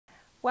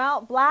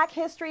Well, Black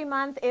History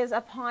Month is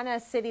upon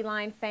us,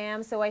 Cityline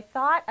fam, so I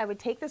thought I would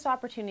take this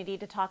opportunity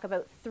to talk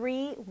about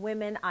three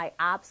women I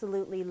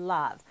absolutely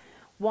love.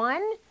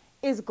 One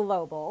is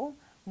global,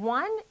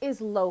 one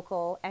is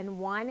local, and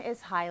one is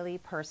highly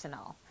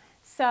personal.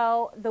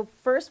 So the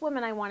first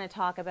woman I want to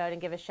talk about and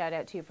give a shout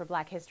out to for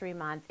Black History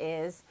Month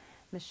is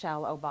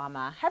Michelle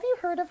Obama. Have you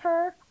heard of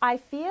her? I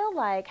feel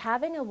like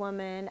having a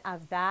woman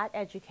of that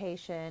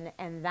education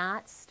and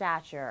that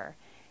stature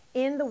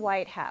in the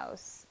White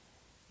House,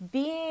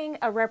 being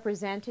a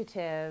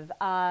representative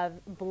of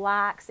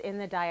blacks in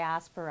the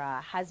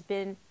diaspora, has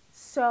been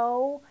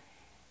so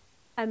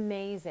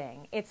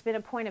amazing. It's been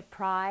a point of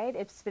pride.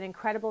 It's been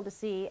incredible to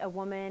see a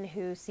woman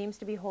who seems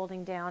to be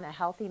holding down a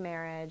healthy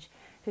marriage,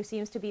 who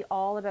seems to be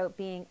all about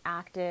being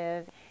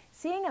active,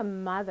 seeing a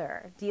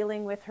mother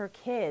dealing with her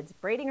kids,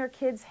 braiding her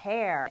kids'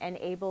 hair, and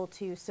able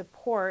to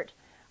support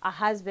a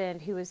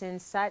husband who is in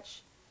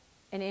such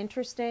an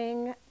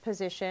interesting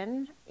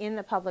position in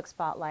the public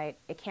spotlight.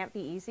 It can't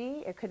be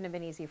easy. It couldn't have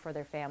been easy for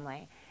their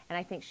family. And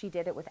I think she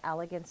did it with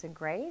elegance and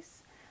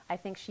grace. I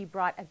think she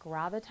brought a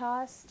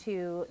gravitas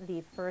to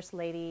the First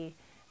Lady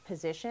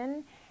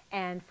position.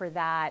 And for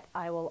that,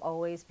 I will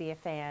always be a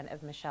fan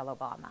of Michelle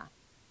Obama.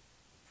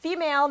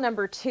 Female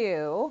number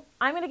two,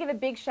 I'm going to give a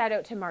big shout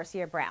out to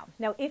Marcia Brown.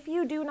 Now, if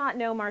you do not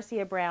know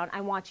Marcia Brown,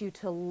 I want you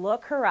to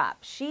look her up.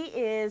 She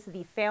is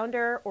the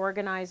founder,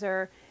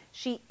 organizer.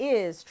 She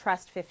is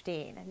Trust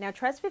 15. Now,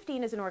 Trust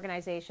 15 is an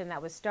organization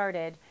that was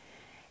started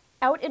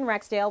out in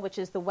Rexdale, which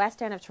is the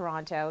west end of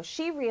Toronto.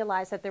 She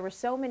realized that there were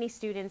so many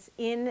students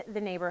in the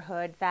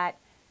neighborhood that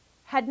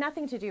had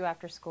nothing to do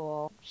after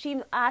school.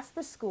 She asked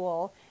the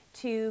school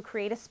to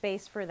create a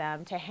space for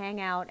them to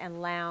hang out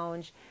and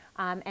lounge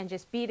and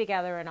just be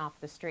together and off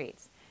the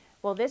streets.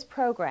 Well, this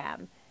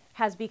program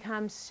has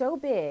become so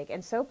big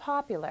and so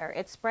popular.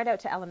 It's spread out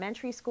to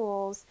elementary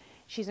schools.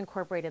 She's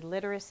incorporated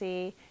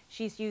literacy.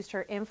 She's used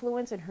her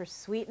influence and her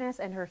sweetness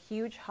and her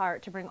huge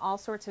heart to bring all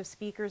sorts of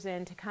speakers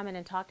in to come in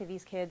and talk to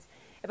these kids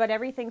about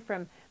everything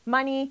from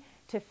money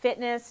to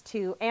fitness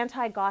to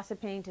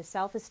anti-gossiping to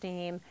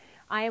self-esteem.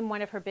 I am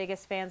one of her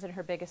biggest fans and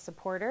her biggest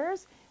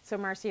supporters. So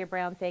Marcia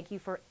Brown, thank you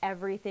for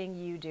everything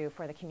you do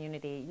for the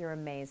community. You're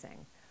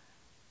amazing.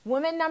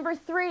 Woman number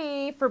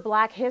three for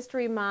Black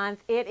History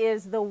Month, it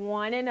is the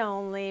one and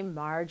only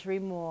Marjorie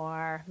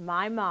Moore,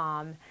 my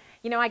mom.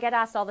 You know, I get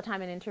asked all the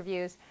time in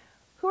interviews,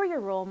 who are your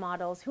role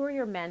models? Who are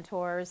your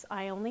mentors?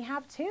 I only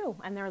have two,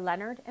 and they're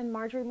Leonard and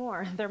Marjorie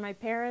Moore. They're my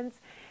parents.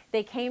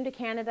 They came to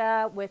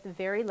Canada with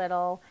very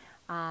little.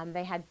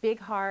 They had big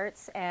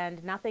hearts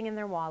and nothing in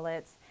their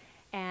wallets,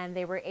 and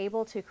they were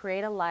able to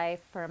create a life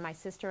for my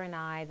sister and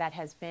I that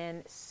has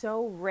been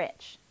so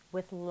rich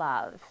with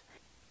love.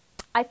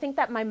 I think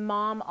that my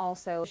mom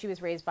also, she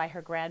was raised by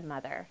her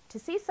grandmother. To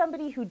see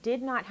somebody who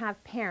did not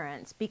have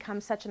parents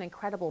become such an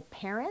incredible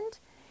parent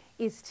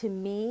is, to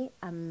me,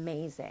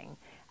 amazing.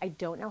 I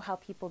don't know how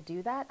people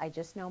do that. I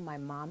just know my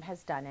mom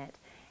has done it,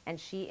 and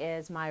she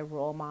is my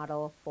role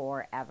model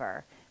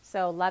forever.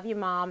 So love you,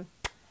 Mom,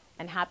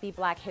 and happy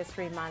Black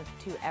History Month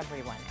to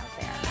everyone out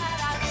there.